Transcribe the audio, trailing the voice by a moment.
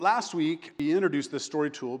Last week, we introduced this story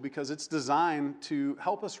tool because it's designed to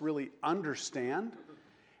help us really understand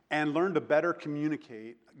and learn to better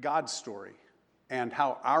communicate God's story and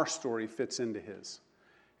how our story fits into His.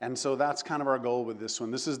 And so that's kind of our goal with this one.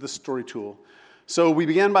 This is the story tool. So we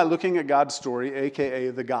began by looking at God's story,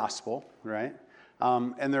 a.k.a. the gospel, right?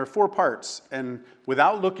 And there are 4 parts. And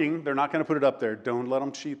without looking, they're not going to put it up there. Don't let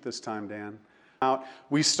them cheat this time, Dan.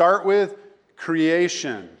 We start with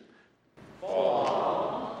creation.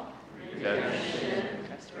 Fall, redemption,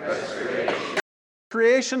 restoration.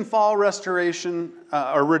 Creation, fall, restoration,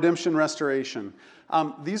 or redemption, restoration.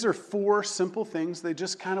 These are 4 simple things. They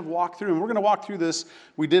just kind of walk through. And we're going to walk through this.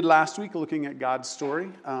 We did last week looking at God's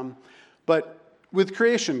story. But with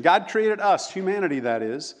creation, God created us, humanity that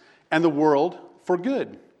is, and the world for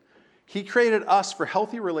good. He created us for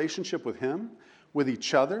healthy relationship with Him, with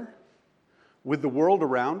each other, with the world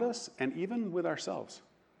around us, and even with ourselves.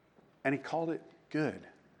 And He called it good.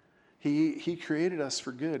 He created us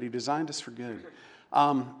for good. He designed us for good.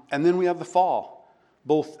 And then we have the fall.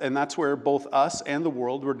 And that's where both us and the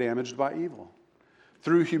world were damaged by evil.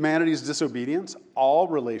 Through humanity's disobedience, all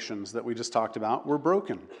relations that we just talked about were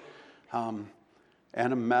broken. And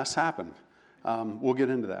a mess happened. We'll get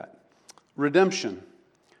into that. Redemption.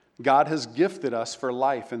 God has gifted us for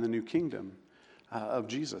life in the new kingdom of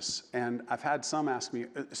Jesus. And I've had some ask me,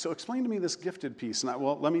 so explain to me this gifted piece. And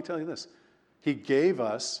well, let me tell you this. He gave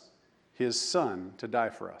us His Son to die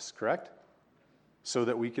for us, correct? So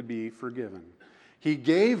that we could be forgiven. He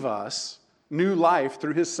gave us new life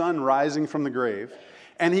through His Son rising from the grave.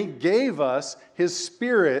 And He gave us His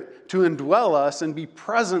Spirit to indwell us and be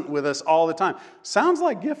present with us all the time. Sounds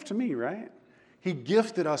like gift to me, right? He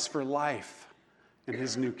gifted us for life in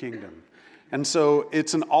His new kingdom. And so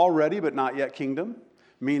it's an already but not yet kingdom,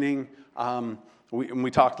 meaning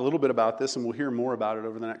we talked a little bit about this and we'll hear more about it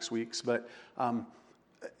over the next weeks, but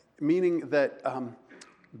meaning that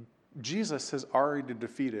Jesus has already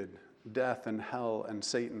defeated death and hell and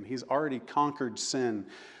Satan. He's already conquered sin.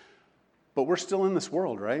 But we're still in this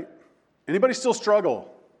world, right? Anybody still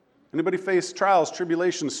struggle? Anybody face trials,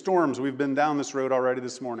 tribulations, storms? We've been down this road already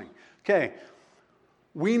this morning. Okay,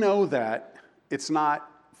 we know that it's not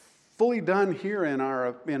fully done here in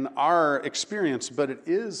our experience, but it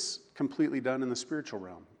is completely done in the spiritual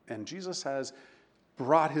realm. And Jesus has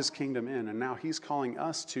brought His kingdom in, and now He's calling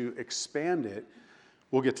us to expand it.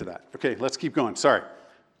 We'll get to that. Okay, let's keep going. Sorry.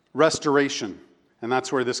 Restoration. And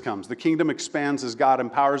that's where this comes. The kingdom expands as God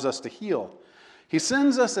empowers us to heal. He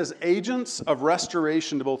sends us as agents of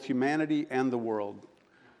restoration to both humanity and the world.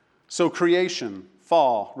 So creation,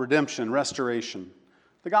 fall, redemption, restoration.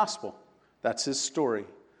 The gospel. That's His story.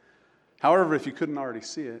 However, if you couldn't already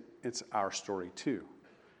see it, it's our story too.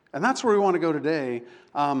 And that's where we want to go today.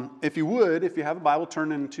 If you have a Bible,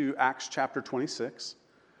 turn into Acts chapter 26.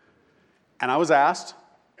 And I was asked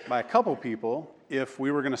by a couple people if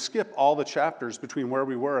we were going to skip all the chapters between where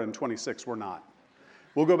we were and 26. We're not.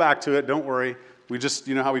 We'll go back to it. Don't worry. We just,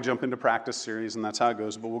 you know how we jump into practice series, and that's how it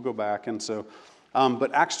goes. But we'll go back. And so,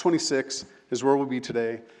 but Acts 26 is where we'll be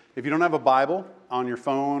today. If you don't have a Bible on your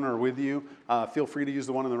phone or with you, feel free to use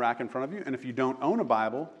the one in the rack in front of you. And if you don't own a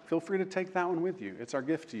Bible, feel free to take that one with you. It's our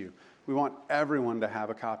gift to you. We want everyone to have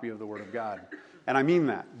a copy of the Word of God. And I mean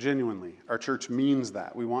that, genuinely. Our church means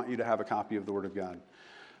that. We want you to have a copy of the Word of God.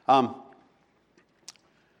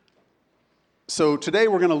 So today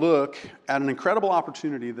we're going to look at an incredible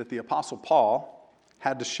opportunity that the Apostle Paul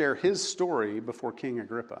had to share his story before King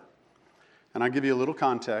Agrippa. And I'll give you a little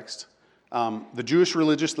context. The Jewish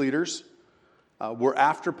religious leaders were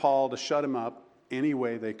after Paul to shut him up any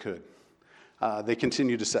way they could. They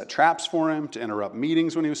continued to set traps for him, to interrupt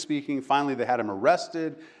meetings when he was speaking. Finally, they had him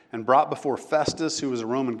arrested and brought before Festus, who was a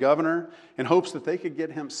Roman governor, in hopes that they could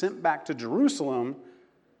get him sent back to Jerusalem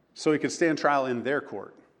so he could stand trial in their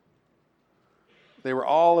court. They were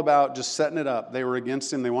all about just setting it up. They were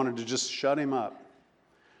against him. They wanted to just shut him up.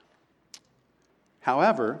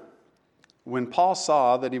 However, when Paul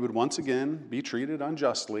saw that he would once again be treated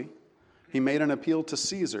unjustly, he made an appeal to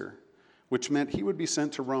Caesar, which meant he would be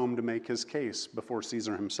sent to Rome to make his case before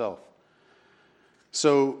Caesar himself.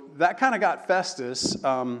 So that kind of got Festus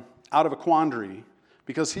out of a quandary,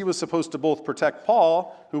 because he was supposed to both protect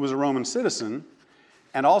Paul, who was a Roman citizen,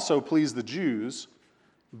 and also please the Jews.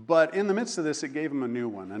 But in the midst of this, it gave him a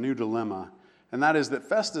new dilemma. And that is that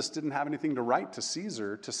Festus didn't have anything to write to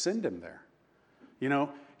Caesar to send him there. You know,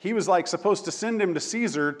 he was like supposed to send him to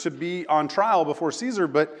Caesar to be on trial before Caesar,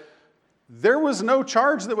 but there was no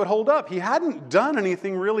charge that would hold up. He hadn't done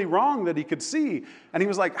anything really wrong that he could see. And he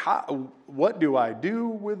was like, what do I do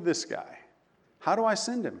with this guy? How do I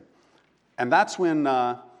send him? And that's when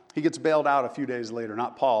he gets bailed out a few days later,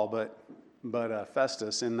 not Paul, but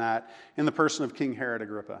Festus, in the person of King Herod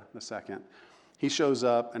Agrippa II. He shows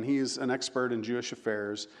up, and he's an expert in Jewish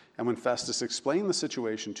affairs, and when Festus explained the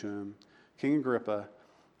situation to him, King Agrippa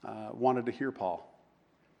wanted to hear Paul.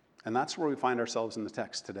 And that's where we find ourselves in the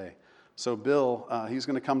text today. So Bill, he's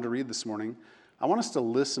going to come to read this morning. I want us to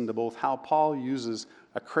listen to both how Paul uses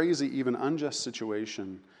a crazy, even unjust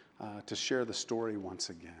situation to share the story once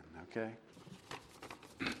again, okay?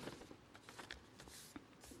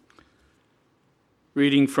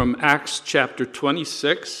 Reading from Acts chapter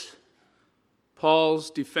 26, Paul's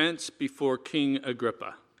defense before King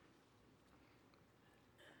Agrippa.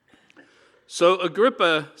 So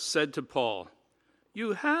Agrippa said to Paul,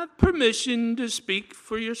 "You have permission to speak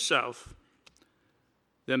for yourself."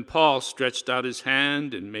 Then Paul stretched out his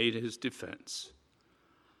hand and made his defense.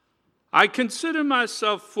 "I consider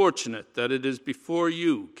myself fortunate that it is before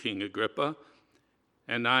you, King Agrippa,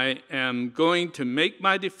 and I am going to make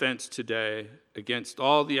my defense today against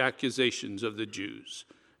all the accusations of the Jews,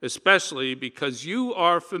 especially because you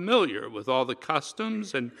are familiar with all the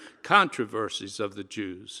customs and controversies of the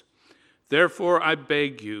Jews. Therefore, I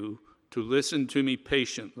beg you to listen to me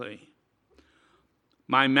patiently.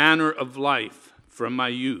 My manner of life from my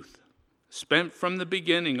youth, spent from the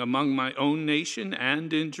beginning among my own nation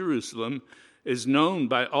and in Jerusalem, is known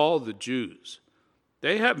by all the Jews.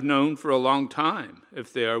 They have known for a long time,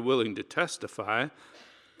 if they are willing to testify,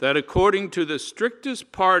 that according to the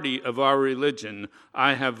strictest party of our religion,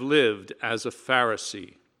 I have lived as a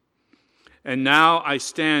Pharisee. And now I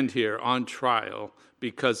stand here on trial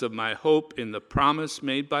because of my hope in the promise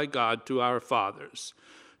made by God to our fathers,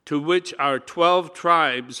 to which our 12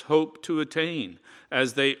 tribes hope to attain,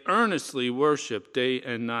 as they earnestly worship day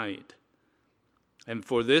and night. And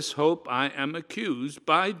for this hope I am accused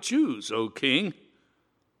by Jews, O king.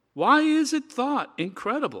 Why is it thought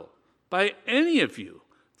incredible by any of you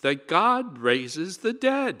that God raises the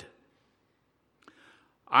dead?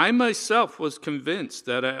 I myself was convinced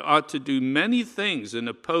that I ought to do many things in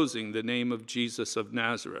opposing the name of Jesus of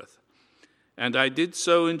Nazareth, and I did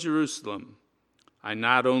so in Jerusalem. I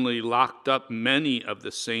not only locked up many of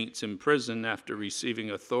the saints in prison after receiving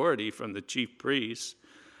authority from the chief priests,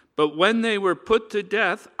 but when they were put to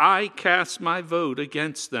death, I cast my vote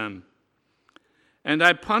against them. And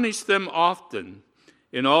I punished them often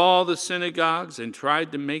in all the synagogues and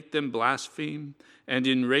tried to make them blaspheme, and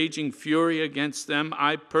in raging fury against them,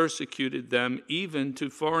 I persecuted them even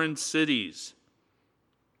to foreign cities.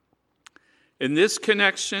 In this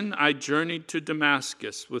connection, I journeyed to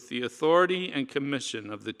Damascus with the authority and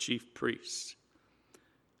commission of the chief priests.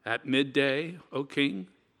 At midday, O king,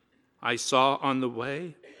 I saw on the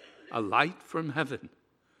way a light from heaven,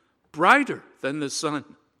 brighter than the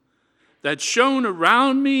sun, that shone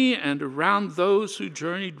around me and around those who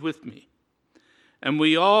journeyed with me. And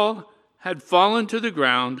we all had fallen to the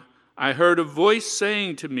ground. I heard a voice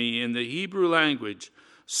saying to me in the Hebrew language,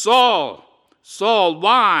 "Saul, Saul,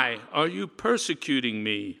 why are you persecuting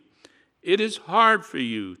me? It is hard for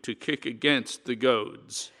you to kick against the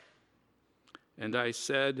goads." And I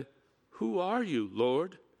said, "Who are you,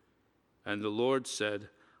 Lord?" And the Lord said,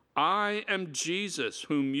 "I am Jesus,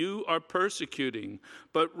 whom you are persecuting.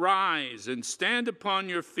 But rise and stand upon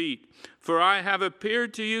your feet, for I have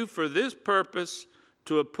appeared to you for this purpose,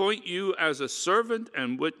 to appoint you as a servant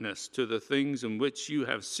and witness to the things in which you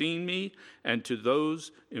have seen me and to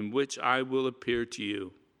those in which I will appear to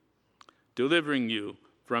you, delivering you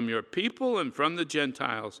from your people and from the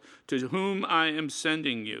Gentiles, to whom I am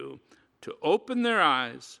sending you, to open their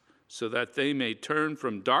eyes so that they may turn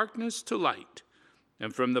from darkness to light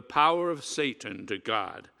and from the power of Satan to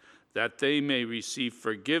God, that they may receive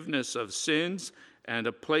forgiveness of sins and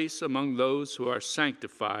a place among those who are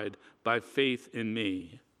sanctified by faith in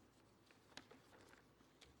me.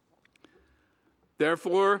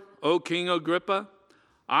 Therefore, O King Agrippa,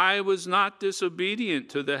 I was not disobedient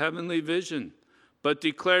to the heavenly vision, but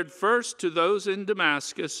declared first to those in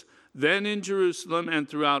Damascus, then in Jerusalem and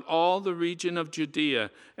throughout all the region of Judea,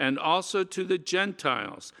 and also to the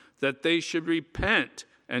Gentiles, that they should repent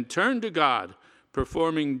and turn to God,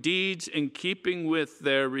 performing deeds in keeping with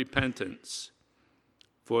their repentance.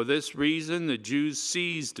 For this reason, the Jews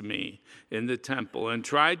seized me in the temple and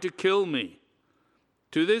tried to kill me.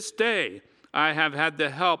 To this day, I have had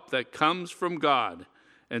the help that comes from God,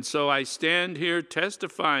 and so I stand here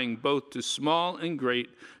testifying both to small and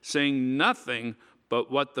great, saying nothing but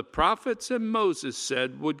what the prophets and Moses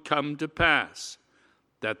said would come to pass,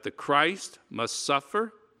 that the Christ must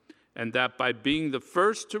suffer, and that by being the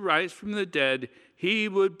first to rise from the dead, he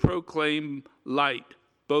would proclaim light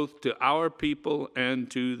both to our people and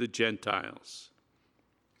to the Gentiles.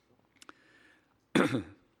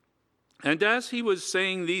 And as he was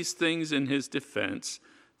saying these things in his defense,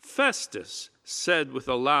 Festus said with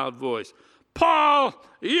a loud voice, "Paul,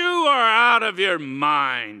 you are out of your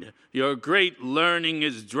mind. Your great learning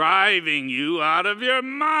is driving you out of your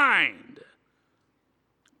mind."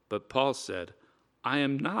 But Paul said, "I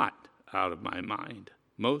am not out of my mind,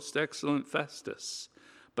 most excellent Festus,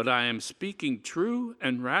 but I am speaking true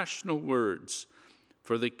and rational words.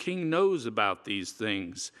 For the king knows about these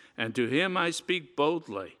things, and to him I speak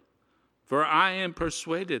boldly. For I am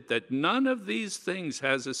persuaded that none of these things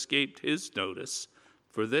has escaped his notice,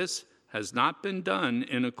 for this has not been done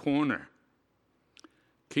in a corner.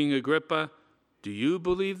 King Agrippa, do you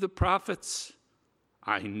believe the prophets?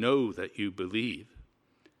 I know that you believe."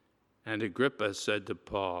 And Agrippa said to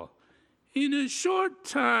Paul, "In a short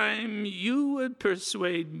time you would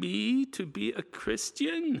persuade me to be a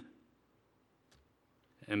Christian?"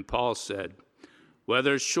 And Paul said,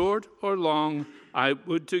 "Whether short or long, I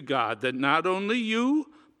would to God that not only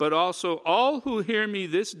you, but also all who hear me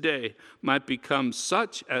this day might become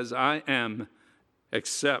such as I am,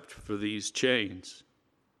 except for these chains."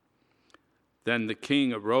 Then the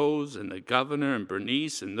king arose, and the governor and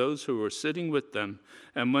Bernice and those who were sitting with them.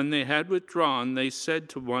 And when they had withdrawn, they said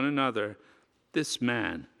to one another, "This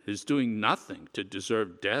man is doing nothing to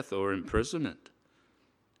deserve death or imprisonment."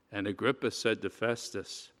 And Agrippa said to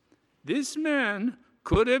Festus, "This man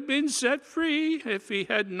could have been set free if he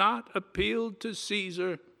had not appealed to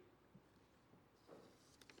Caesar."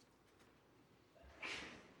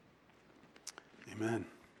 Amen.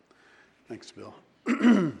 Thanks, Bill.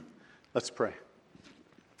 Let's pray.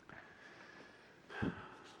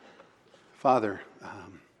 Father,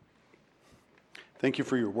 thank you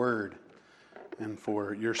for your word and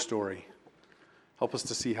for your story. Help us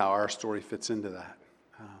to see how our story fits into that,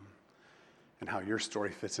 and how your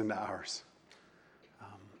story fits into ours.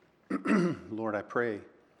 Lord, I pray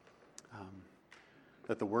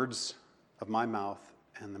that the words of my mouth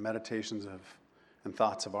and the meditations of and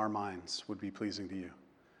thoughts of our minds would be pleasing to you.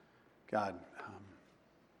 God,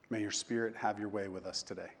 may your Spirit have your way with us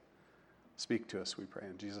today. Speak to us, we pray,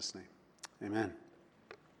 in Jesus' name. Amen.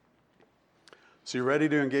 So you're ready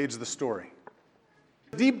to engage the story.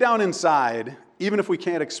 Deep down inside, even if we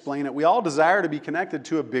can't explain it, we all desire to be connected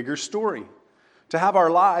to a bigger story, to have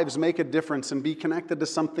our lives make a difference and be connected to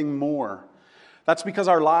something more. That's because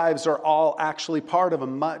our lives are all actually part of a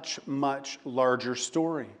much, much larger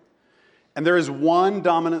story. And there is one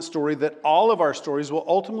dominant story that all of our stories will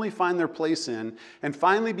ultimately find their place in and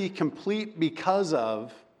finally be complete because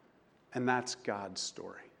of, and that's God's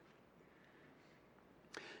story.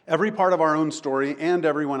 Every part of our own story and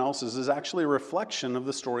everyone else's is actually a reflection of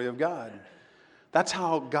the story of God. That's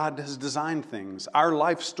how God has designed things. Our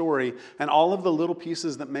life story and all of the little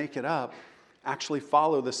pieces that make it up actually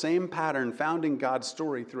follow the same pattern found in God's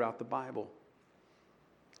story throughout the Bible.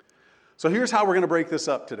 So here's how we're going to break this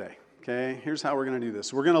up today. Okay, here's how we're going to do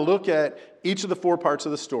this. We're going to look at each of the four parts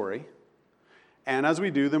of the story. And as we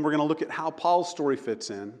do, then we're going to look at how Paul's story fits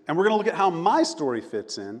in. And we're going to look at how my story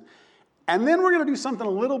fits in. And then we're going to do something a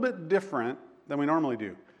little bit different than we normally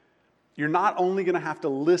do. You're not only going to have to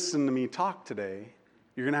listen to me talk today,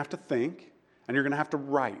 you're going to have to think, and you're going to have to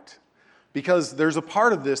write. Because there's a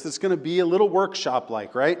part of this that's going to be a little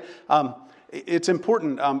workshop-like, right? It's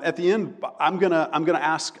important. At the end, I'm going to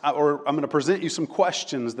ask, or I'm going to present you some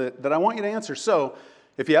questions that I want you to answer. So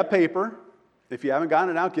if you have paper, if you haven't gotten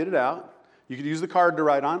it out, get it out. You could use the card to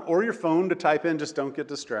write on, or your phone to type in. Just don't get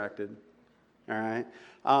distracted. All right?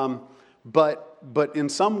 But in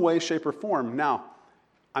some way, shape, or form. Now,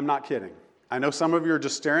 I'm not kidding. I know some of you are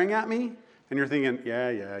just staring at me, and you're thinking,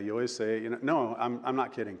 yeah, you always say it. You know, no, I'm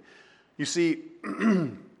not kidding. You see,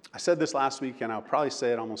 I said this last week, and I'll probably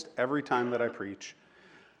say it almost every time that I preach.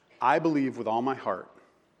 I believe with all my heart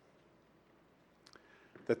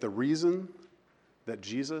that the reason that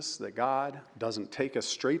Jesus, that God, doesn't take us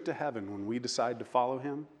straight to heaven when we decide to follow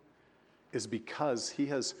him is because he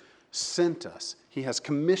has sent us, he has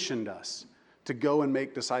commissioned us to go and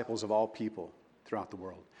make disciples of all people throughout the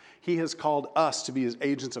world. He has called us to be his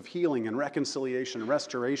agents of healing and reconciliation and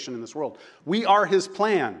restoration in this world. We are his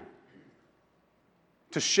plan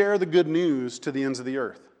to share the good news to the ends of the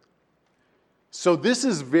earth. So this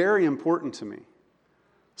is very important to me.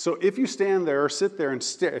 So if you stand there or sit there and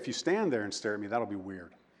stare, if you stand there and stare at me, that'll be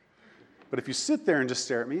weird. But if you sit there and just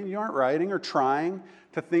stare at me and you aren't writing or trying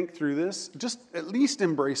to think through this, just at least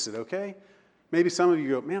embrace it, okay? Maybe some of you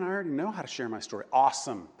go, man, I already know how to share my story.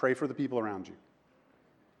 Awesome. Pray for the people around you.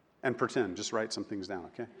 And pretend, just write some things down,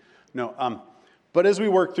 okay? No, but as we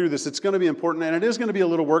work through this, it's going to be important, and it is going to be a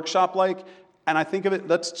little workshop-like. And I think of it,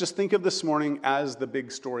 let's just think of this morning as the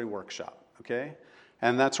big story workshop, okay?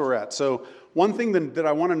 And that's where we're at. So one thing that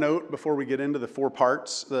I want to note before we get into the four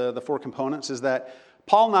parts, the four components, is that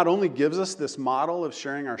Paul not only gives us this model of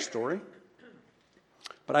sharing our story,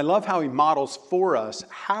 but I love how he models for us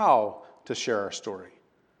how to share our story.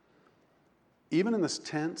 Even in this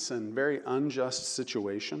tense and very unjust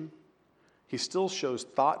situation, he still shows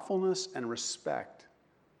thoughtfulness and respect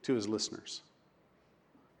to his listeners.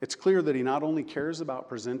 It's clear that he not only cares about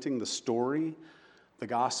presenting the story, the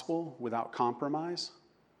gospel, without compromise,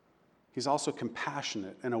 he's also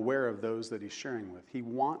compassionate and aware of those that he's sharing with. He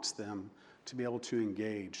wants them to be able to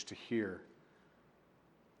engage, to hear.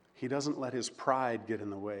 He doesn't let his pride get in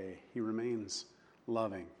the way. He remains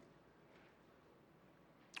loving.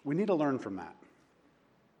 We need to learn from that.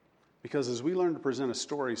 Because as we learn to present a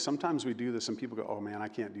story, sometimes we do this and people go, oh man, I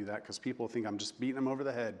can't do that because people think I'm just beating them over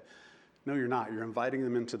the head. No, you're not. You're inviting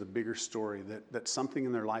them into the bigger story that something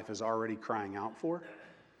in their life is already crying out for.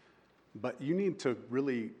 But you need to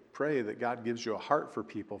really pray that God gives you a heart for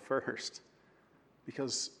people first.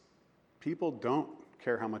 Because people don't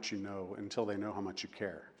care how much you know until they know how much you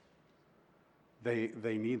care. They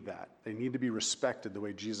need that. They need to be respected the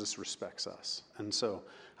way Jesus respects us. And so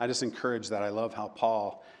I just encourage that. I love how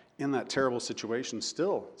Paul, in that terrible situation,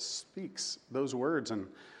 still speaks those words. And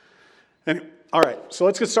all right, so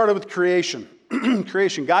let's get started with creation.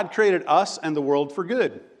 Creation. God created us and the world for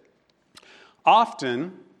good.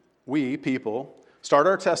 Often, we, people, start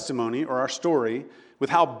our testimony or our story with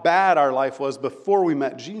how bad our life was before we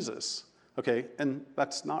met Jesus. Okay, and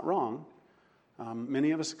that's not wrong. Many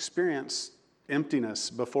of us experience emptiness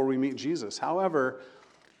before we meet Jesus. However,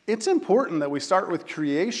 it's important that we start with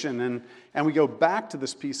creation and we go back to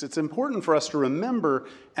this piece. It's important for us to remember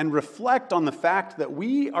and reflect on the fact that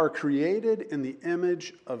we are created in the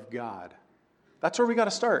image of God. That's where we got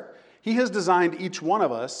to start. He has designed each one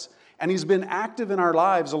of us, and he's been active in our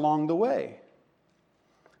lives along the way.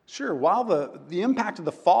 Sure, while the impact of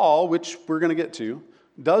the fall, which we're going to get to,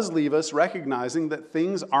 does leave us recognizing that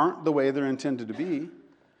things aren't the way they're intended to be,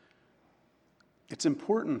 it's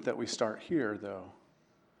important that we start here, though.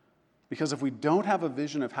 Because if we don't have a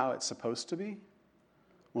vision of how it's supposed to be,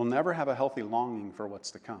 we'll never have a healthy longing for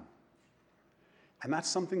what's to come. And that's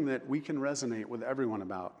something that we can resonate with everyone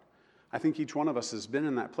about. I think each one of us has been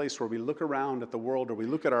in that place where we look around at the world or we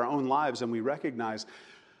look at our own lives and we recognize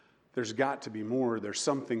there's got to be more. There's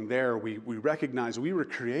something there. We recognize we were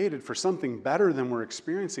created for something better than we're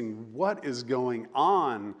experiencing. What is going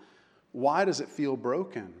on? Why does it feel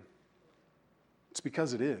broken? It's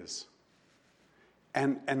because it is.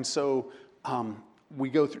 And so we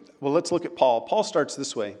go through, well, let's look at Paul. Paul starts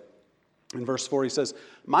this way. In verse 4, he says,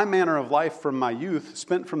 my manner of life from my youth,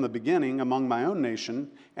 spent from the beginning among my own nation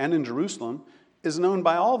and in Jerusalem, is known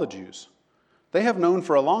by all the Jews. They have known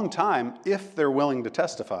for a long time, if they're willing to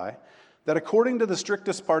testify, that according to the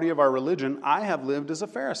strictest party of our religion, I have lived as a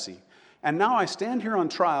Pharisee. And now I stand here on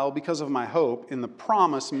trial because of my hope in the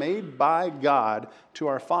promise made by God to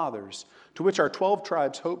our fathers, to which our 12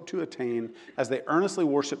 tribes hope to attain as they earnestly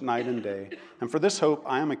worship night and day. And for this hope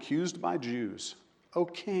I am accused by Jews. O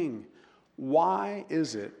King, why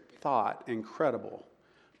is it thought incredible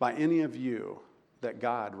by any of you that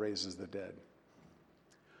God raises the dead?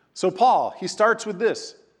 So Paul, he starts with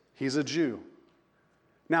this. He's a Jew.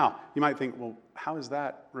 Now, you might think, well, how is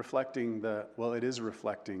that reflecting well, it is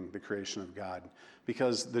reflecting the creation of God.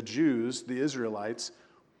 Because the Jews, the Israelites,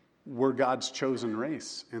 were God's chosen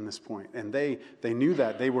race in this point. And they knew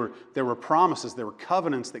that. There were promises, there were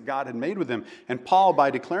covenants that God had made with them. And Paul,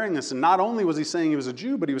 by declaring this, and not only was he saying he was a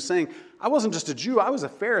Jew, but he was saying, I wasn't just a Jew, I was a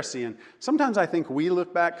Pharisee. And sometimes I think we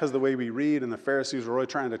look back because the way we read, and the Pharisees were really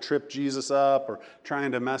trying to trip Jesus up or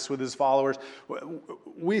trying to mess with his followers.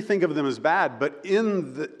 We think of them as bad, but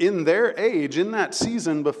in their age, in that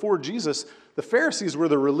season before Jesus, the Pharisees were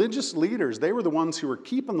the religious leaders. They were the ones who were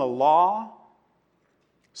keeping the law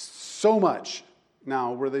so much.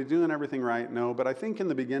 Now, were they doing everything right? No, but I think in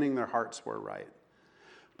the beginning their hearts were right.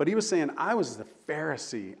 But he was saying, I was the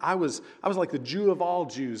Pharisee. I was like the Jew of all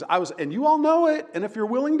Jews. And you all know it. And if you're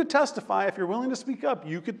willing to testify, if you're willing to speak up,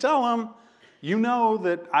 you could tell them, you know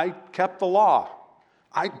that I kept the law.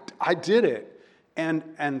 I did it. And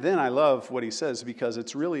then I love what he says, because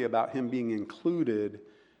it's really about him being included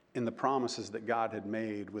in the promises that God had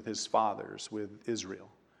made with his fathers, with Israel.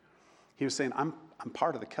 He was saying, I'm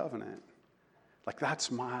part of the covenant. Like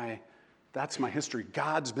that's my history.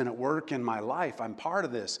 God's been at work in my life. I'm part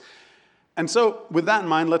of this. And so with that in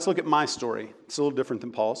mind, let's look at my story. It's a little different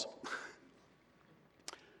than Paul's.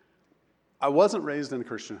 I wasn't raised in a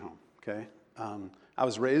Christian home, okay? I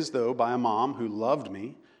was raised, though, by a mom who loved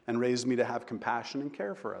me and raised me to have compassion and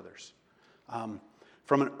care for others.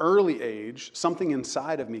 From an early age, something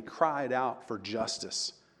inside of me cried out for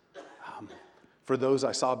justice, for those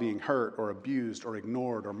I saw being hurt or abused or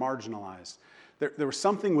ignored or marginalized. There was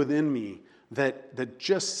something within me that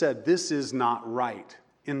just said, this is not right.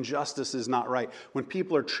 Injustice is not right. When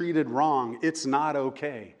people are treated wrong, it's not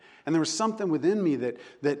okay. And there was something within me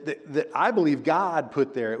that I believe God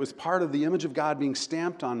put there. It was part of the image of God being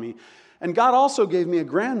stamped on me. And God also gave me a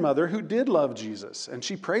grandmother who did love Jesus. And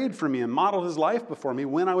she prayed for me and modeled his life before me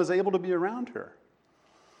when I was able to be around her.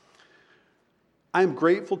 I am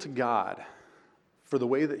grateful to God for the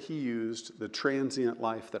way that he used the transient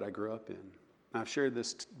life that I grew up in. I've shared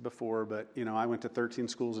this before, but I went to 13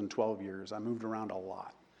 schools in 12 years. I moved around a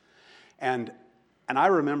lot. And I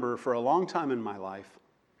remember for a long time in my life,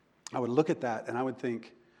 I would look at that and I would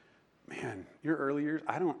think, man, your early years,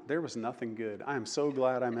 there was nothing good. I am so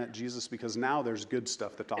glad I met Jesus because now there's good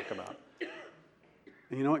stuff to talk about.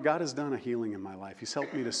 And you know what? God has done a healing in my life. He's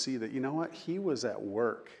helped me to see that, he was at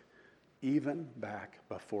work even back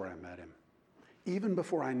before I met him. Even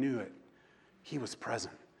before I knew it, he was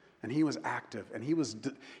present. And he was active, and he was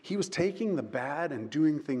taking the bad and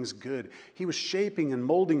doing things good. He was shaping and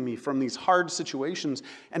molding me from these hard situations,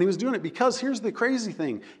 and he was doing it because here's the crazy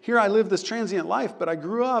thing. Here I live this transient life, but I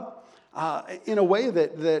grew up in a way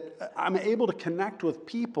that I'm able to connect with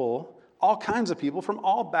people, all kinds of people from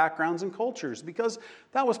all backgrounds and cultures, because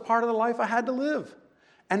that was part of the life I had to live.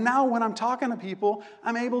 And now when I'm talking to people,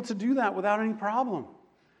 I'm able to do that without any problem.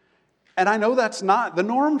 And I know that's not the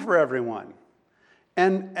norm for everyone.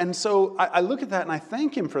 And so I look at that and I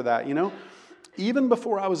thank him for that, Even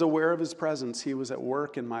before I was aware of his presence, he was at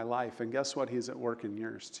work in my life. And guess what? He's at work in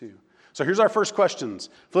yours too. So here's our first questions.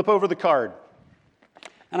 Flip over the card.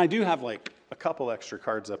 And I do have a couple extra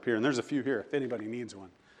cards up here. And there's a few here if anybody needs one.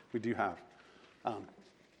 We do have.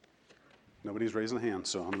 Nobody's raising a hand,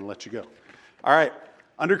 so I'm going to let you go. All right.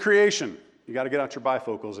 Under creation, you got to get out your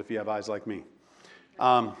bifocals if you have eyes like me.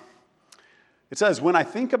 It says, when I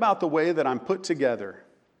think about the way that I'm put together,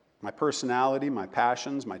 my personality, my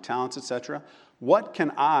passions, my talents, etc., what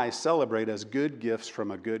can I celebrate as good gifts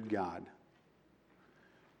from a good God?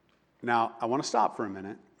 Now, I want to stop for a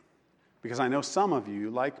minute because I know some of you,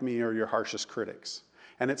 like me, are your harshest critics.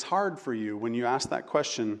 And it's hard for you when you ask that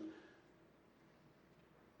question,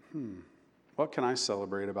 what can I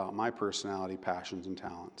celebrate about my personality, passions, and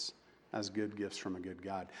talents as good gifts from a good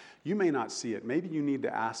God? You may not see it. Maybe you need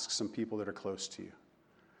to ask some people that are close to you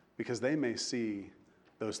because they may see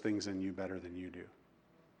those things in you better than you do.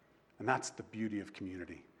 And that's the beauty of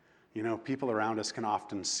community. People around us can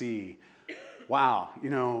often see, wow,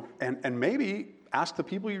 and maybe ask the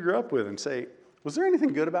people you grew up with and say, was there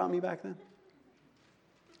anything good about me back then?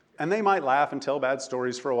 And they might laugh and tell bad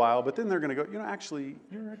stories for a while, but then they're going to go, actually,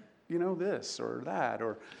 you're, this or that,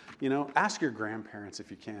 or ask your grandparents if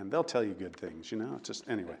you can. They'll tell you good things, just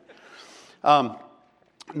anyway.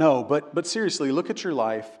 No, but seriously, look at your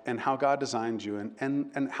life and how God designed you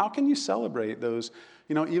and how can you celebrate those,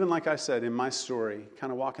 even like I said in my story,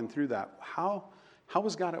 kind of walking through that. How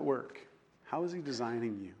was God at work? How is he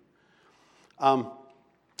designing you? And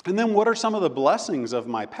then what are some of the blessings of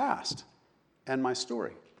my past and my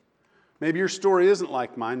story? Maybe your story isn't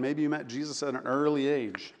like mine. Maybe you met Jesus at an early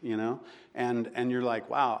age, and you're like,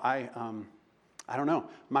 wow, I don't know.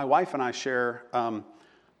 My wife and I share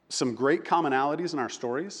some great commonalities in our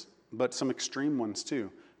stories, but some extreme ones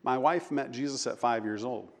too. My wife met Jesus at 5 years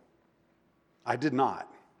old. I did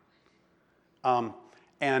not. But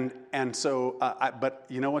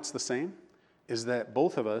you know what's the same? Is that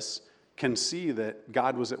both of us can see that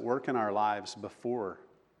God was at work in our lives before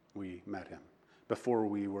we met him, before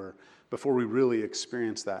we really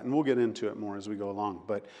experienced that. And we'll get into it more as we go along.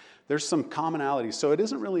 But there's some commonalities. So it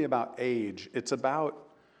isn't really about age. It's about,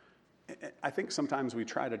 I think sometimes we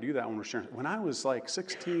try to do that when we're sharing. When I was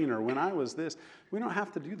 16 or when I was this, we don't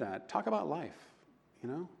have to do that. Talk about life,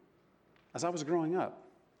 As I was growing up.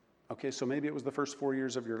 Okay, so maybe it was the first 4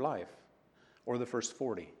 years of your life or the first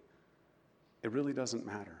 40. It really doesn't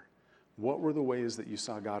matter. What were the ways that you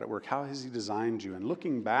saw God at work? How has he designed you? And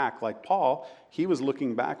looking back, like Paul, he was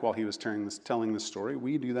looking back while he was telling this story.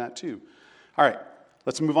 We do that too. All right,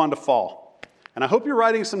 let's move on to fall. And I hope you're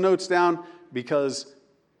writing some notes down because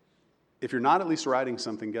if you're not at least writing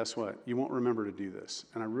something, guess what? You won't remember to do this.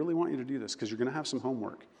 And I really want you to do this because you're going to have some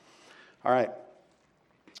homework. All right.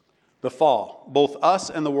 The fall. Both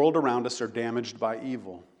us and the world around us are damaged by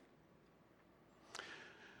evil.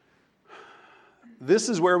 This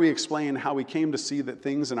is where we explain how we came to see that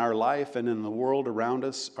things in our life and in the world around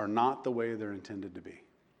us are not the way they're intended to be.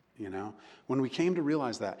 When we came to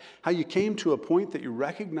realize that, how you came to a point that you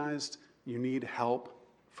recognized you need help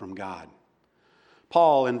from God.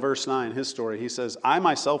 Paul, in verse 9, his story, he says, I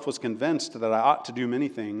myself was convinced that I ought to do many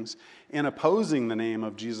things in opposing the name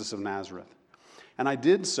of Jesus of Nazareth. And I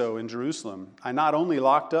did so in Jerusalem. I not only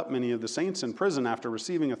locked up many of the saints in prison after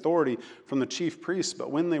receiving authority from the chief priests,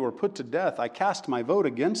 but when they were put to death, I cast my vote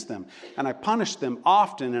against them. And I punished them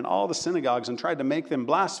often in all the synagogues and tried to make them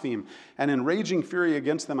blaspheme. And in raging fury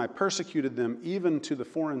against them, I persecuted them even to the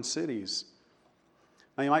foreign cities.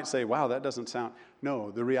 Now you might say, wow, that doesn't sound...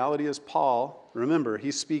 No, the reality is Paul, remember,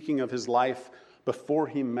 he's speaking of his life before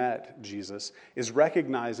he met Jesus, is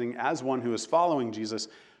recognizing as one who is following Jesus,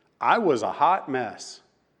 I was a hot mess.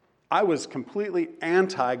 I was completely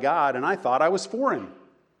anti-God, and I thought I was for him.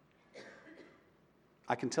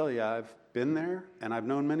 I can tell you, I've been there, and I've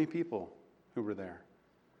known many people who were there.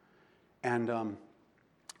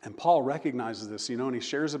 And Paul recognizes this, and he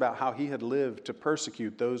shares about how he had lived to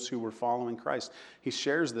persecute those who were following Christ. He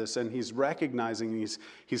shares this, and he's recognizing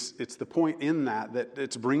it's the point in that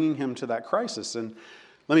it's bringing him to that crisis. And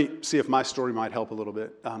let me see if my story might help a little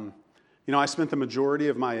bit. I spent the majority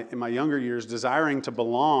of in my younger years desiring to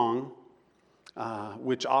belong,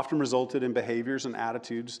 which often resulted in behaviors and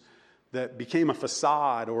attitudes that became a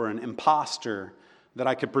facade or an imposter that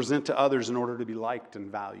I could present to others in order to be liked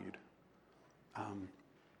and valued.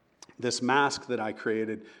 This mask that I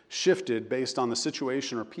created shifted based on the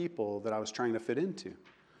situation or people that I was trying to fit into.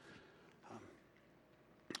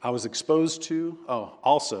 I was exposed to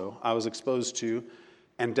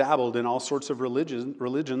and dabbled in all sorts of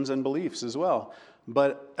religions and beliefs as well,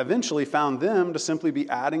 but eventually found them to simply be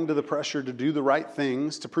adding to the pressure to do the right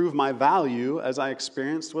things, to prove my value as I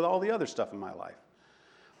experienced with all the other stuff in my life.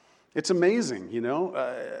 It's amazing,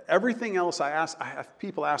 everything else I have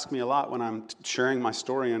people ask me a lot when I'm sharing my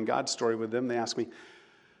story and God's story with them. They ask me,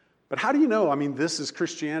 but how do you know? This is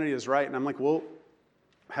Christianity is right. And I'm like, well,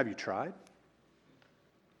 have you tried?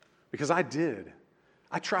 Because I did.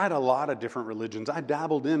 I tried a lot of different religions. I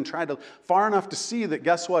dabbled in, far enough to see that,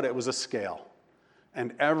 guess what? It was a scale.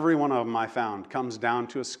 And every one of them I found comes down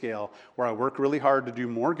to a scale where I work really hard to do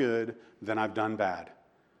more good than I've done bad.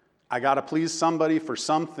 I got to please somebody for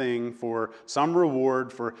something, for some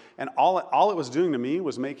reward, and all it was doing to me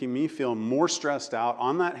was making me feel more stressed out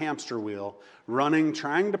on that hamster wheel, running,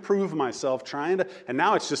 trying to prove myself, and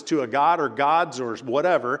now it's just to a god or gods or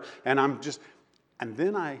whatever, and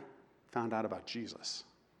then I found out about Jesus.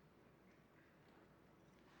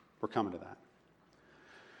 We're coming to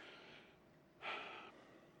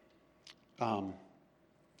that.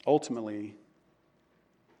 Ultimately,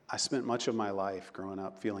 I spent much of my life growing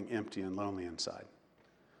up feeling empty and lonely inside.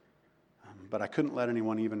 But I couldn't let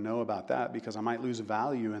anyone even know about that because I might lose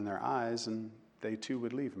value in their eyes and they too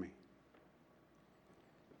would leave me.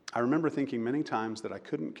 I remember thinking many times that I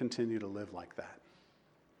couldn't continue to live like that,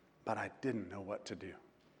 but I didn't know what to do.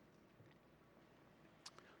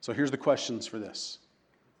 So here's the questions for this.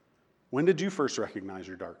 When did you first recognize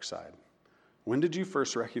your dark side? When did you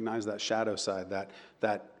first recognize that shadow side,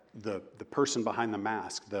 the person behind the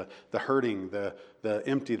mask, the hurting, the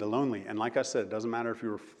empty, the lonely? And like I said, it doesn't matter if you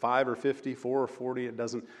were 5 or 50, 4 or 40, it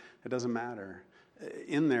doesn't matter.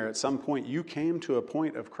 In there, at some point, you came to a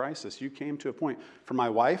point of crisis. You came to a point. For my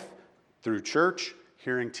wife, through church,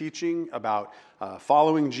 hearing teaching about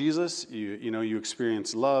following Jesus, you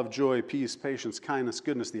experience love, joy, peace, patience, kindness,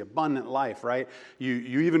 goodness, the abundant life, right?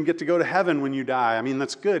 You even get to go to heaven when you die.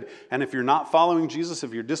 That's good. And if you're not following Jesus,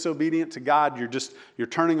 if you're disobedient to God, you're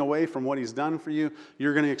turning away from what he's done for you,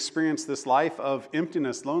 you're going to experience this life of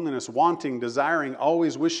emptiness, loneliness, wanting, desiring,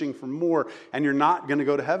 always wishing for more, and you're not going to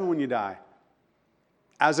go to heaven when you die.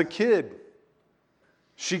 As a kid,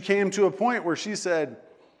 she came to a point where she said,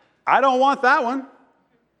 I don't want that one.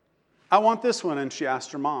 I want this one. And she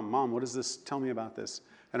asked her mom, what does this, tell me about this?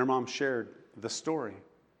 And her mom shared the story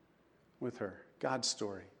with her, God's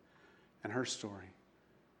story and her story.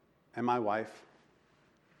 And my wife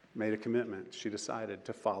made a commitment. She decided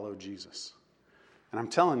to follow Jesus. And I'm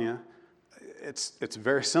telling you, it's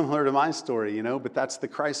very similar to my story, but that's the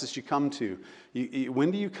crisis you come to. When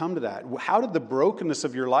do you come to that? How did the brokenness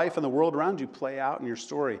of your life and the world around you play out in your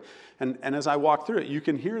story? And as I walk through it, you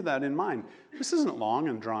can hear that in mine. This isn't long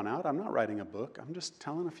and drawn out. I'm not writing a book. I'm just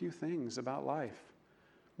telling a few things about life.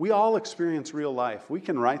 We all experience real life. We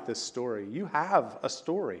can write this story. You have a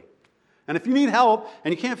story. And if you need help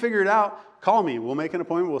and you can't figure it out, call me. We'll make an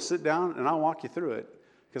appointment. We'll sit down and I'll walk you through it.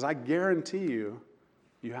 Because I guarantee you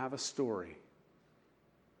have a story.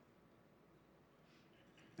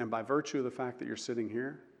 And by virtue of the fact that you're sitting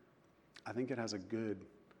here, I think it has a good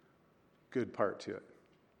part to it.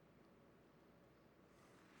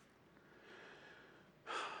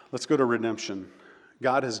 Let's go to redemption.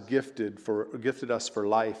 God has gifted us for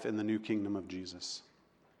life in the new kingdom of Jesus.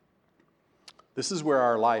 This is where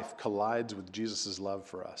our life collides with Jesus' love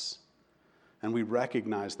for us. And we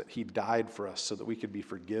recognize that he died for us so that we could be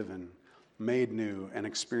forgiven, made new, and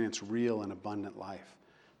experience real and abundant life.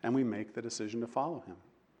 And we make the decision to follow him.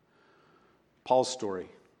 Paul's story,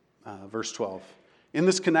 verse 12. In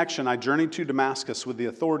this connection, I journeyed to Damascus with the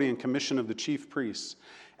authority and commission of the chief priests.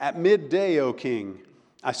 At midday, O king,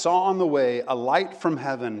 I saw on the way a light from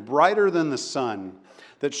heaven, brighter than the sun,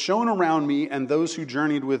 that shone around me and those who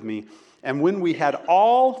journeyed with me. And when we had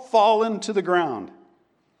all fallen to the ground,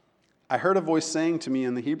 I heard a voice saying to me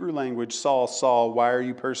in the Hebrew language, Saul, Saul, why are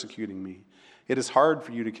you persecuting me? It is hard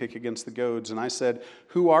for you to kick against the goads. And I said,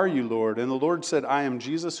 Who are you, Lord? And the Lord said, I am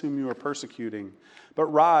Jesus whom you are persecuting. But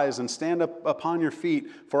rise and stand up upon your feet,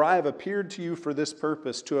 for I have appeared to you for this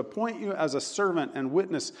purpose, to appoint you as a servant and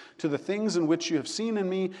witness to the things in which you have seen in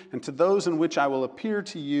me, and to those in which I will appear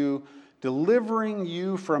to you, delivering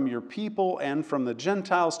you from your people and from the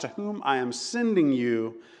Gentiles to whom I am sending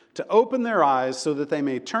you, to open their eyes so that they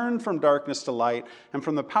may turn from darkness to light and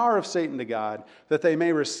from the power of Satan to God, that they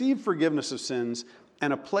may receive forgiveness of sins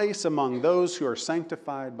and a place among those who are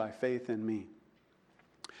sanctified by faith in me.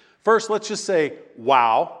 First, let's just say,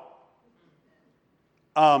 wow.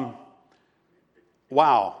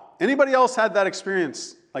 Wow. Anybody else had that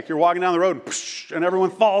experience? Like you're walking down the road and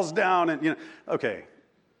everyone falls down and, okay.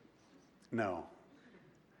 No.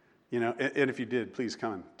 And if you did, please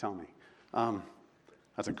come and tell me.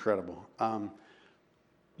 That's incredible.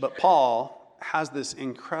 But Paul has this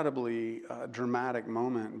incredibly dramatic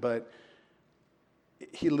moment, but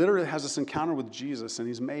he literally has this encounter with Jesus, and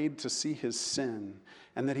he's made to see his sin,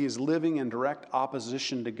 and that he is living in direct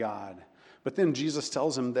opposition to God. But then Jesus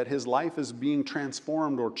tells him that his life is being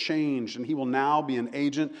transformed or changed, and he will now be an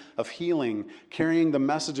agent of healing, carrying the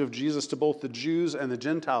message of Jesus to both the Jews and the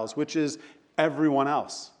Gentiles, which is everyone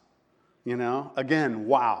else. Again,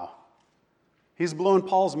 wow. He's blowing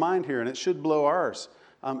Paul's mind here, and it should blow ours.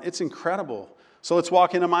 It's incredible. So let's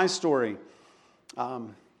walk into my story.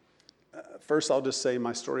 First, I'll just say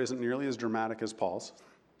my story isn't nearly as dramatic as Paul's.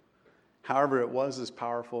 However, it was as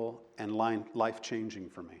powerful and life-changing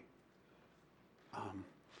for me.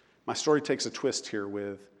 My story takes a twist here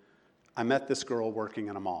with, I met this girl working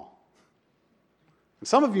in a mall. And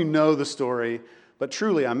some of you know the story, but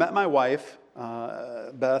truly, I met my wife,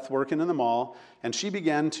 Beth, working in the mall, and she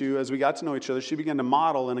began to, as we got to know each other, she began to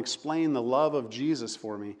model and explain the love of Jesus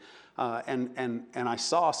for me. And I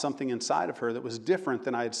saw something inside of her that was different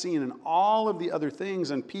than I had seen in all of the other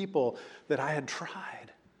things and people that I had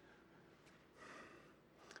tried.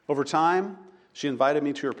 Over time, she invited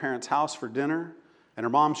me to her parents' house for dinner, and her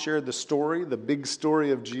mom shared the story, the big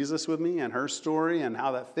story of Jesus with me and her story and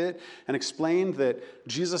how that fit, and explained that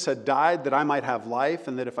Jesus had died that I might have life,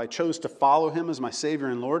 and that if I chose to follow him as my Savior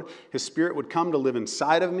and Lord, his Spirit would come to live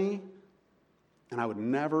inside of me, and I would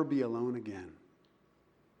never be alone again.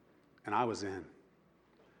 And I was in.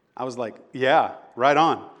 I was like, yeah, right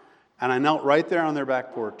on. And I knelt right there on their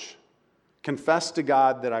back porch, confessed to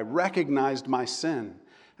God that I recognized my sin,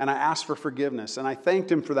 and I asked for forgiveness, and I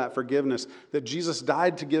thanked him for that forgiveness, that Jesus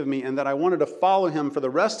died to give me, and that I wanted to follow him for the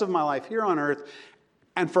rest of my life here on earth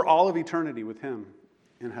and for all of eternity with him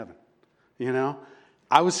in heaven.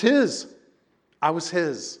 I was his. I was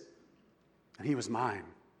his. And he was mine.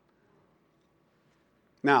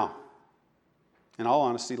 Now, in all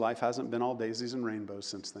honesty, life hasn't been all daisies and rainbows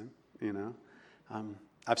since then.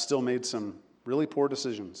 I've still made some really poor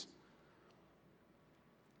decisions.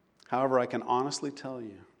 However, I can honestly tell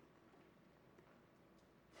you,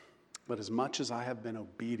 but as much as I have been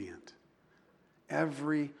obedient,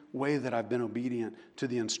 every way that I've been obedient to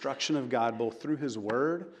the instruction of God, both through his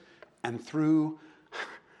word and through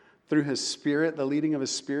his Spirit, the leading of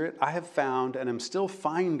his Spirit, I have found and am still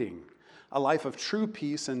finding a life of true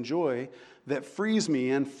peace and joy that frees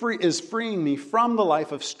me and is freeing me from the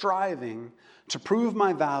life of striving to prove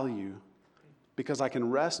my value, because I can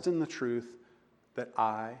rest in the truth that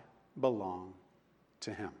I belong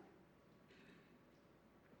to him.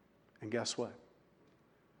 And guess what?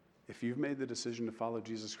 If you've made the decision to follow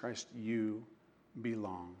Jesus Christ, you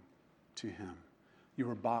belong to him. You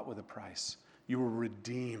were bought with a price. You were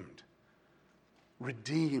redeemed,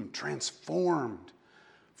 transformed,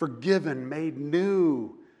 forgiven, made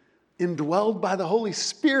new, indwelled by the Holy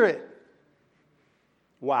Spirit.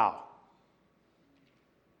 Wow.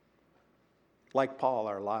 Like Paul,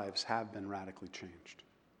 our lives have been radically changed.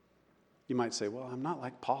 You might say, well, I'm not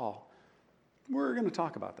like Paul. We're going to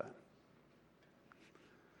talk about that.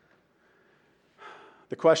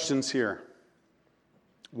 The questions here.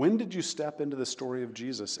 When did you step into the story of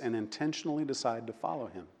Jesus and intentionally decide to follow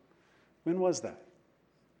him? When was that?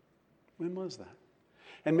 When was that?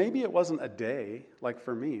 And maybe it wasn't a day like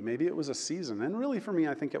for me. Maybe it was a season. And really for me,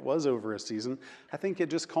 I think it was over a season. I think it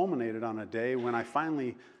just culminated on a day when I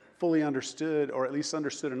finally fully understood, or at least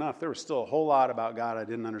understood enough. There was still a whole lot about God I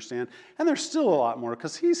didn't understand. And there's still a lot more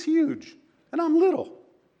because he's huge and I'm little.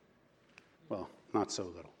 Well, not so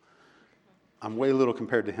little. I'm way little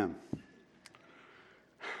compared to him.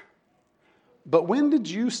 But when did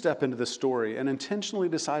you step into the story and intentionally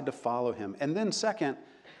decide to follow him? And then second,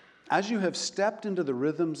 as you have stepped into the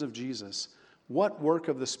rhythms of Jesus, what work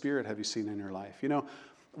of the Spirit have you seen in your life? You know,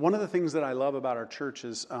 one of the things that I love about our church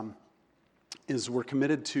is we're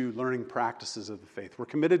committed to learning practices of the faith. We're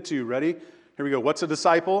committed to, ready? Here we go. What's a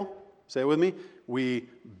disciple? Say it with me. We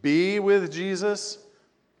be with Jesus,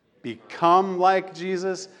 become like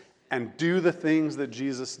Jesus, and do the things that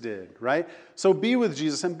Jesus did, right? So be with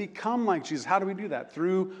Jesus and become like Jesus. How do we do that?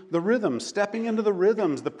 Through the rhythms, stepping into the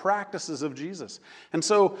rhythms, the practices of Jesus. And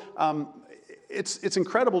so it's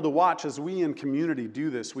incredible to watch as we in community do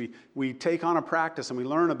this. We take on a practice and we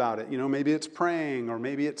learn about it. You know, maybe it's praying, or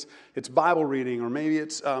maybe it's Bible reading, or maybe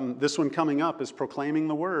it's this one coming up is proclaiming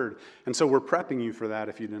the word. And so we're prepping you for that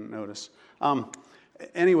if you didn't notice.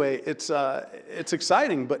 Anyway, it's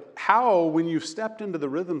exciting, but how, when you've stepped into the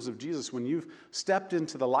rhythms of Jesus, when you've stepped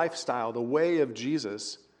into the lifestyle, the way of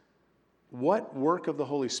Jesus, what work of the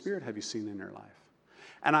Holy Spirit have you seen in your life?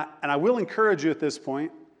 And I will encourage you at this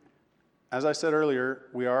point, as I said earlier,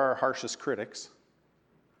 we are our harshest critics.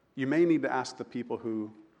 You may need to ask the people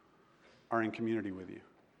who are in community with you,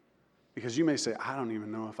 because you may say, I don't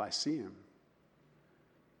even know if I see him.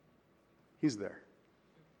 He's there.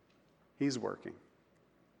 He's working.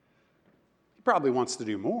 He probably wants to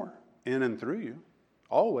do more in and through you,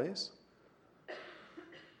 always.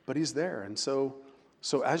 But he's there. And so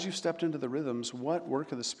as you've stepped into the rhythms, what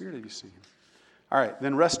work of the Spirit have you seen? All right,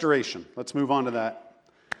 then restoration. Let's move on to that.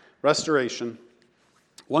 Restoration.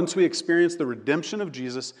 Once we experience the redemption of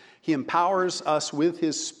Jesus, he empowers us with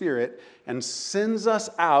his Spirit and sends us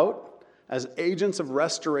out as agents of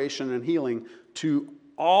restoration and healing to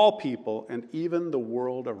all people and even the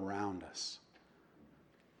world around us.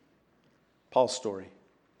 Paul's story,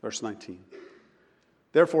 verse 19.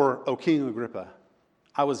 Therefore, O King Agrippa,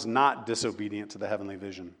 I was not disobedient to the heavenly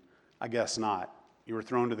vision. I guess not. You were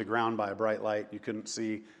thrown to the ground by a bright light. You couldn't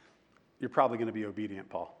see. You're probably going to be obedient,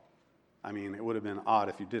 Paul. I mean, it would have been odd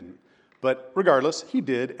if you didn't. But regardless, he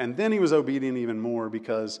did. And then he was obedient even more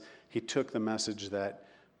because he took the message that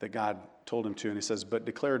God told him to. And he says, but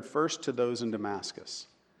declared first to those in Damascus,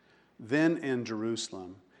 then in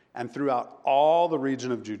Jerusalem, and throughout all the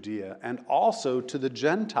region of Judea, and also to the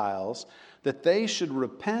Gentiles, that they should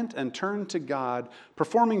repent and turn to God,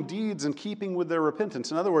 performing deeds in keeping with their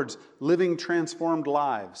repentance. In other words, living transformed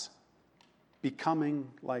lives,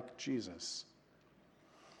 becoming like Jesus.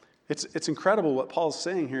 It's incredible what Paul's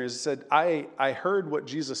saying here. He said, I heard what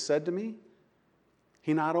Jesus said to me.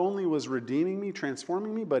 He not only was redeeming me,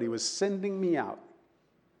 transforming me, but he was sending me out.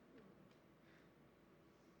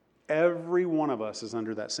 Every one of us is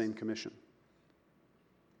under that same commission.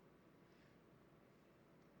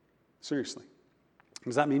 Seriously.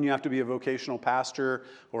 Does that mean you have to be a vocational pastor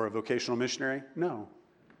or a vocational missionary? No.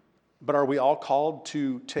 But are we all called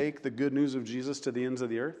to take the good news of Jesus to the ends of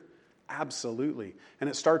the earth? Absolutely. And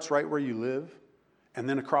it starts right where you live, and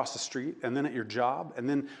then across the street, and then at your job, and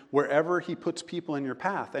then wherever he puts people in your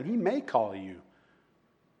path. And he may call you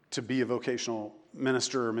to be a vocational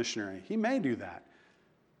minister or missionary. He may do that.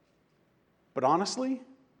 But honestly,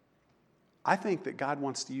 I think that God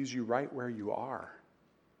wants to use you right where you are.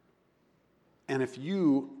 And if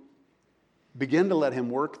you begin to let him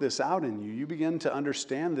work this out in you, you begin to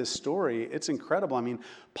understand this story, it's incredible. I mean,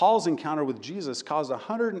 Paul's encounter with Jesus caused a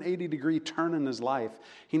 180-degree turn in his life.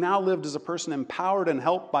 He now lived as a person empowered and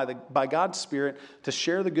helped by God's Spirit to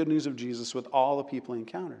share the good news of Jesus with all the people he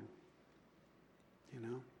encountered. You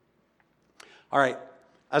know? All right.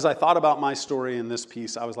 As I thought about my story in this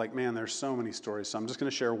piece, I was like, man, there's so many stories. So I'm just going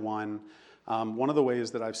to share one. One of the ways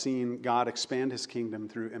that I've seen God expand his kingdom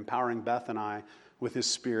through empowering Beth and I with his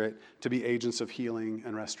Spirit to be agents of healing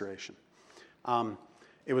and restoration.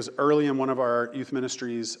 It was early in one of our youth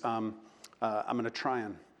ministries. I'm going to try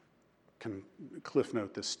and cliff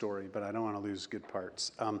note this story, but I don't want to lose good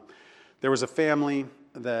parts. There was a family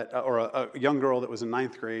or a young girl that was in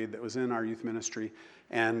ninth grade that was in our youth ministry,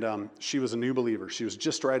 and she was a new believer. She was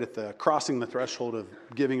just right at crossing the threshold of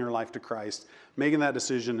giving her life to Christ, making that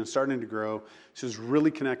decision and starting to grow. She was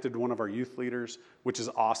really connected to one of our youth leaders, which is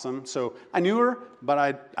awesome. So I knew her, but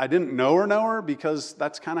I didn't know her because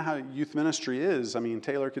that's kind of how youth ministry is. I mean,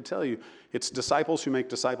 Taylor could tell you, it's disciples who make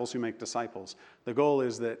disciples who make disciples. The goal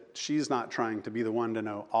is that she's not trying to be the one to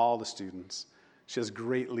know all the students. She has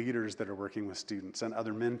great leaders that are working with students and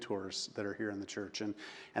other mentors that are here in the church. And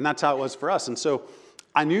that's how it was for us. And so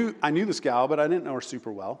I knew this gal, but I didn't know her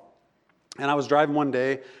super well. And I was driving one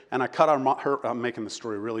day, and I cut her, I'm making the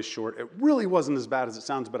story really short. It really wasn't as bad as it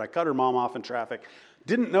sounds, but I cut her mom off in traffic.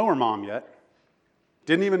 Didn't know her mom yet.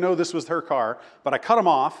 Didn't even know this was her car, but I cut them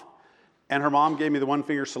off, and her mom gave me the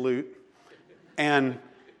one-finger salute. And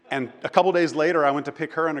a couple days later, I went to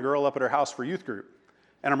pick her and a girl up at her house for youth group,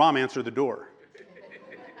 and her mom answered the door.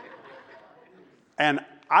 And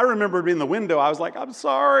I remember being in the window, I was like, I'm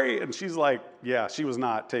sorry. And she's like, yeah, she was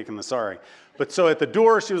not taking the sorry. But so at the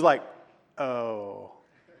door, she was like, oh.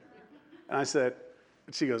 And I said,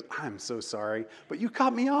 she goes, I'm so sorry, but you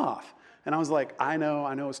cut me off. And I was like, I know,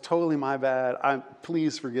 it's totally my bad.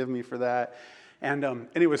 Please forgive me for that. And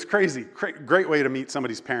it was crazy, great way to meet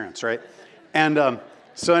somebody's parents, right? And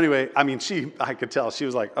so anyway, I mean, I could tell, she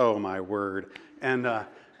was like, oh my word. And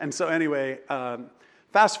so anyway,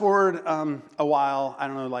 fast forward a while, I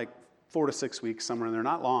don't know, like 4 to 6 weeks, somewhere in there,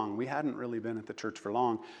 not long. We hadn't really been at the church for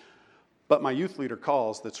long. But my youth leader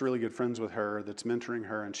calls, that's really good friends with her, that's mentoring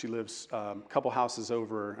her, and she lives a couple houses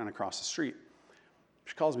over and across the street.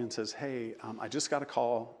 She calls me and says, hey, I just got a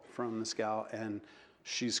call from this gal, and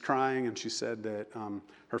she's crying, and she said that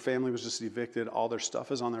her family was just evicted, all their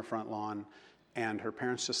stuff is on their front lawn, and her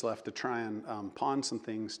parents just left to try and pawn some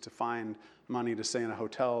things to find money to stay in a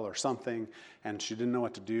hotel or something, and she didn't know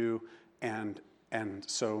what to do. And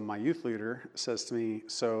so my youth leader says to me,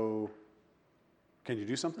 so can you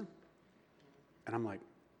do something? And I'm like,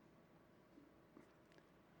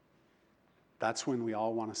 that's when we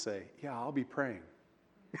all want to say, yeah, I'll be praying,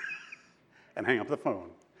 and hang up the phone.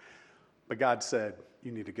 But God said,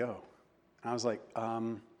 you need to go. And I was like,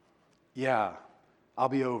 yeah, I'll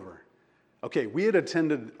be over. Okay, we had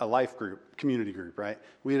attended a life group, community group, right?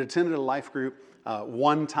 We had attended a life group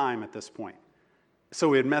one time at this point. So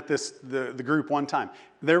we had met the group one time.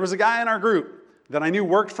 There was a guy in our group that I knew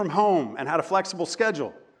worked from home and had a flexible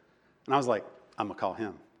schedule. And I was like, I'm going to call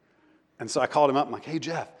him. And so I called him up. I'm like, hey,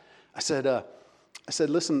 Jeff. I said,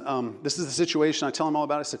 listen, this is the situation. I tell him all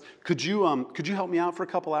about it. I said, could you help me out for a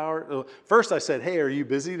couple hours? First I said, hey, are you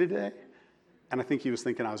busy today? And I think he was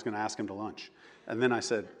thinking I was going to ask him to lunch. And then I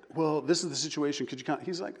said, well, this is the situation. Could you come?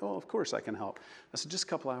 He's like, oh, of course I can help. I said, just a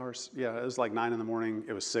couple hours. Yeah, it was like 9 a.m.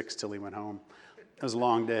 It was 6 till he went home. It was a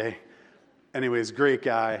long day. Anyways, great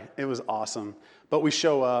guy. It was awesome. But we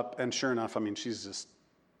show up, and sure enough, I mean, she's just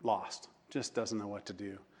lost. Just doesn't know what to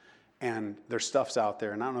do. And their stuff's out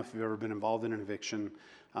there. And I don't know if you've ever been involved in an eviction.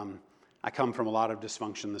 I come from a lot of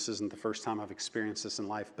dysfunction. This isn't the first time I've experienced this in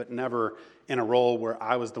life, but never in a role where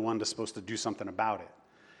I was the one that's supposed to do something about it.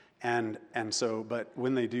 And so, but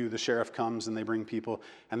when they do, the sheriff comes and they bring people,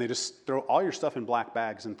 and they just throw all your stuff in black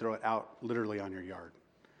bags and throw it out literally on your yard.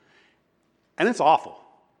 And it's awful,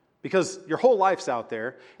 because your whole life's out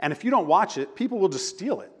there, and if you don't watch it, people will just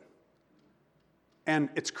steal it. And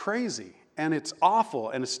it's crazy, and it's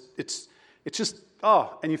awful, and it's just,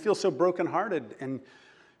 and you feel so brokenhearted. And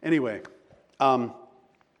anyway,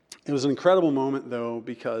 it was an incredible moment, though,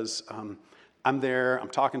 because I'm there, I'm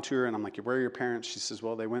talking to her, and I'm like, where are your parents? She says,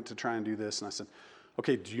 well, they went to try and do this. And I said,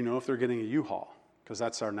 okay, do you know if they're getting a U-Haul? Because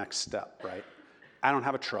that's our next step, right? I don't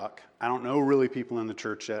have a truck. I don't know really people in the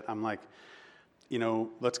church yet. I'm like,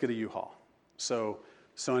 let's get a U-Haul. So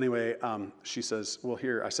anyway, she says, well,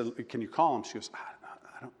 here. I said, can you call them? She goes,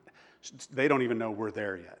 they don't even know we're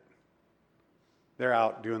there yet. They're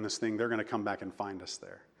out doing this thing. They're going to come back and find us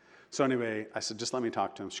there. So anyway, I said, just let me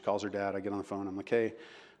talk to him. She calls her dad. I get on the phone. I'm like, hey,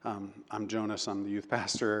 I'm Jonas. I'm the youth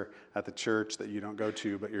pastor at the church that you don't go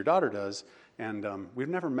to, but your daughter does. And we've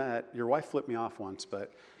never met. Your wife flipped me off once,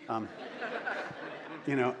 but,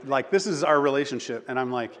 this is our relationship. And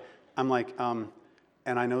I'm like,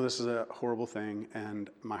 and I know this is a horrible thing, and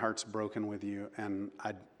my heart's broken with you, and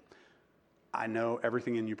I know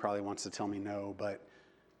everything in you probably wants to tell me no, but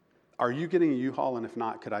are you getting a U-Haul? And if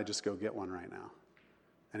not, could I just go get one right now?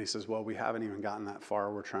 And he says, well, we haven't even gotten that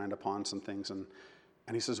far. We're trying to pawn some things. And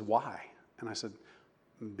he says, why? And I said,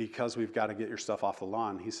 because we've got to get your stuff off the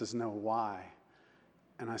lawn. He says, no, why?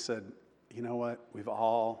 And I said, you know what? We've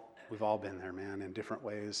all been there, man, in different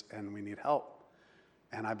ways, and we need help.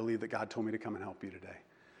 And I believe that God told me to come and help you today.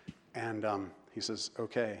 And He says,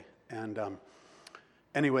 okay. And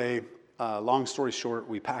anyway, long story short,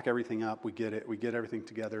 we pack everything up. We get everything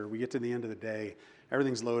together. We get to the end of the day.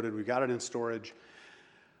 Everything's loaded. We got it in storage.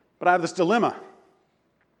 But I have this dilemma.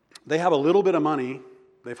 They have a little bit of money.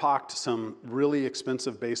 They've hawked some really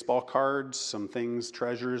expensive baseball cards, some things,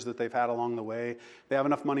 treasures that they've had along the way. They have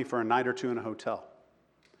enough money for a night or two in a hotel.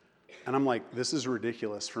 And I'm like, this is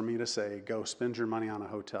ridiculous for me to say, go spend your money on a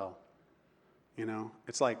hotel. You know,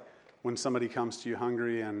 it's like when somebody comes to you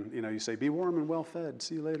hungry and, you say, be warm and well fed,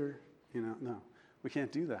 see you later. No, we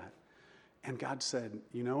can't do that. And God said,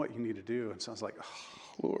 you know what you need to do? And so I was like,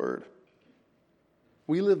 oh, Lord.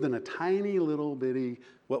 We lived in a tiny little bitty,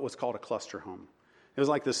 what was called a cluster home. It was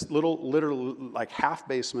like this literally like half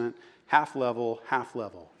basement, half level.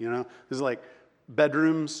 This is like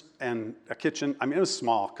bedrooms and a kitchen. I mean, it was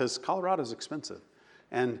small because Colorado's expensive.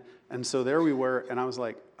 And so there we were, and I was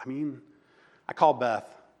like, I called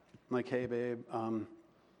Beth. I'm like, hey, babe,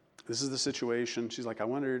 this is the situation. She's like, I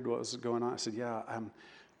wondered what was going on. I said, yeah,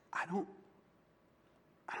 I don't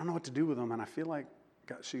know what to do with them, and I feel like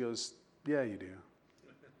God. She goes, yeah, you do.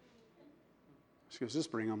 She goes,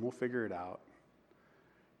 just bring them. We'll figure it out.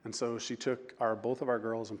 And so she took both of our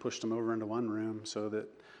girls and pushed them over into one room so that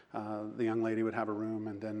the young lady would have a room,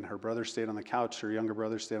 and then her brother stayed on the couch. Her younger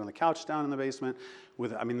brother stayed on the couch down in the basement.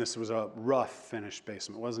 This was a rough finished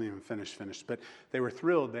basement. It wasn't even finished, but they were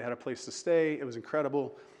thrilled. They had a place to stay. It was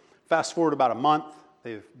incredible. Fast forward about a month.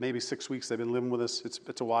 Maybe 6 weeks. They've been living with us.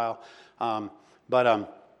 It's a while.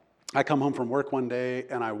 I come home from work one day,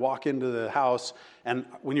 and I walk into the house. And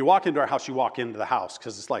when you walk into our house, you walk into the house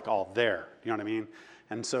because it's like all there. You know what I mean?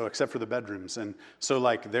 And so, except for the bedrooms. And so,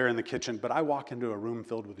 like, they're in the kitchen. But I walk into a room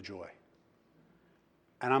filled with joy.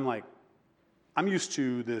 And I'm like, I'm used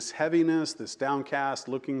to this heaviness, this downcast,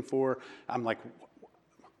 I'm like,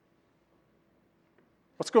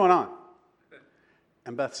 what's going on?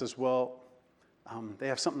 And Beth says, well, they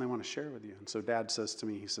have something they want to share with you. And so Dad says to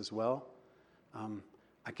me, he says, well,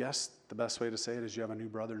 I guess the best way to say it is you have a new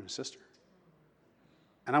brother and sister.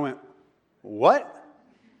 And I went, what?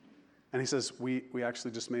 And he says, we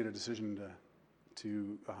actually just made a decision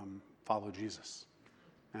to follow Jesus,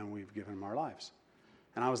 and we've given him our lives.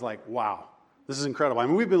 And I was like, wow, this is incredible.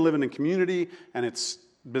 We've been living in community, and it's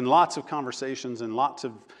been lots of conversations and lots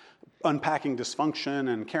of unpacking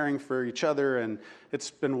dysfunction and caring for each other, and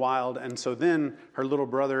it's been wild. And so then her little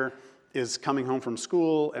brother is coming home from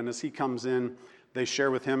school, and as he comes in, they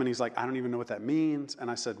share with him, and he's like, I don't even know what that means.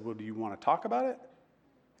 And I said, well, do you want to talk about it?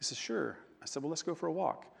 He says, sure. I said, well, let's go for a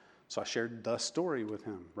walk. So I shared the story with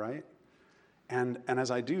him, right? And as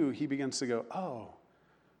I do, he begins to go, oh,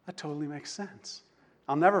 that totally makes sense.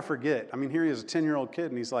 I'll never forget. Here he is, a 10-year-old kid,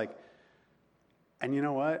 and he's like, and you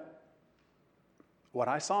know what? What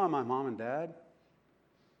I saw in my mom and dad,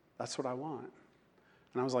 that's what I want.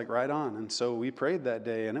 And I was like, right on. And so we prayed that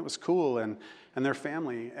day, and it was cool, and their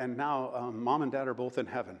family. And now mom and dad are both in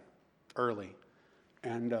heaven early.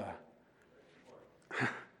 And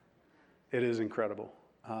it is incredible.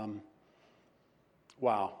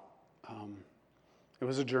 Wow. It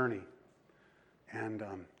was a journey.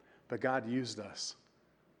 But God used us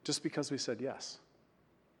just because we said yes.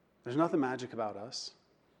 There's nothing magic about us.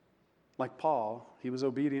 Like Paul, he was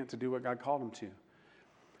obedient to do what God called him to.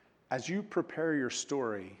 As you prepare your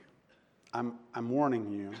story, I'm warning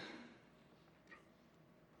you.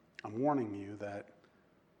 I'm warning you that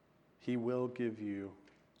he will give you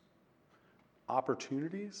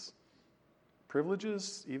opportunities,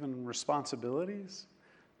 privileges, even responsibilities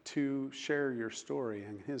to share your story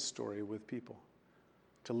and his story with people,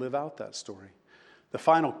 to live out that story. The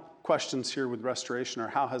final questions here with restoration are,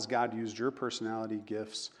 how has God used your personality,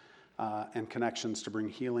 gifts, and connections to bring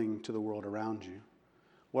healing to the world around you?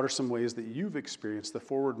 What are some ways that you've experienced the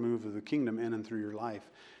forward move of the kingdom in and through your life?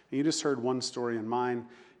 And you just heard one story in mine,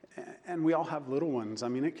 and we all have little ones.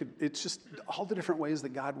 It's just all the different ways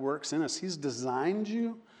that God works in us. He's designed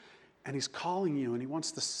you, and he's calling you, and he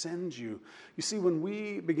wants to send you. You see, when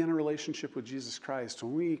we begin a relationship with Jesus Christ,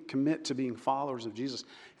 when we commit to being followers of Jesus,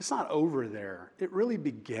 it's not over there. It really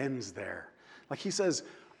begins there. Like he says,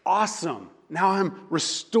 awesome, now I'm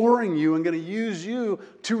restoring you and going to use you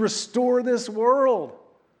to restore this world.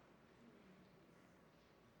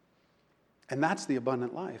 And that's the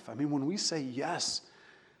abundant life. When we say yes,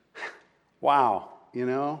 wow,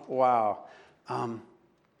 wow.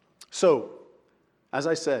 So, as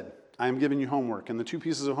I said, I am giving you homework, and the two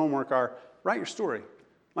pieces of homework are, write your story.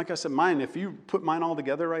 Like I said, mine, if you put mine all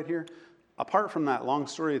together right here, apart from that long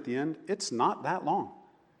story at the end, it's not that long.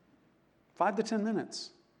 5 to 10 minutes,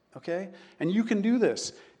 okay? And you can do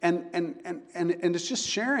this. And it's just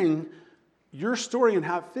sharing your story and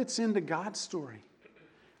how it fits into God's story.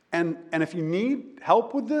 And if you need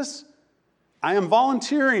help with this, I am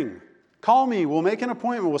volunteering. Call me. We'll make an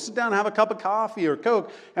appointment. We'll sit down and have a cup of coffee or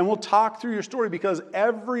Coke, and we'll talk through your story, because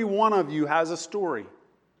every one of you has a story.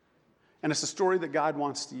 And it's a story that God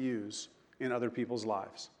wants to use in other people's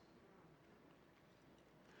lives.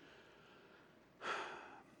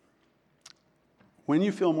 When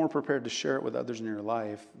you feel more prepared to share it with others in your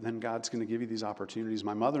life, then God's going to give you these opportunities.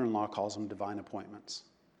 My mother-in-law calls them divine appointments.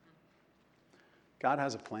 God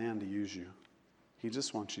has a plan to use you. He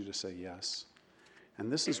just wants you to say yes.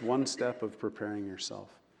 And this is one step of preparing yourself.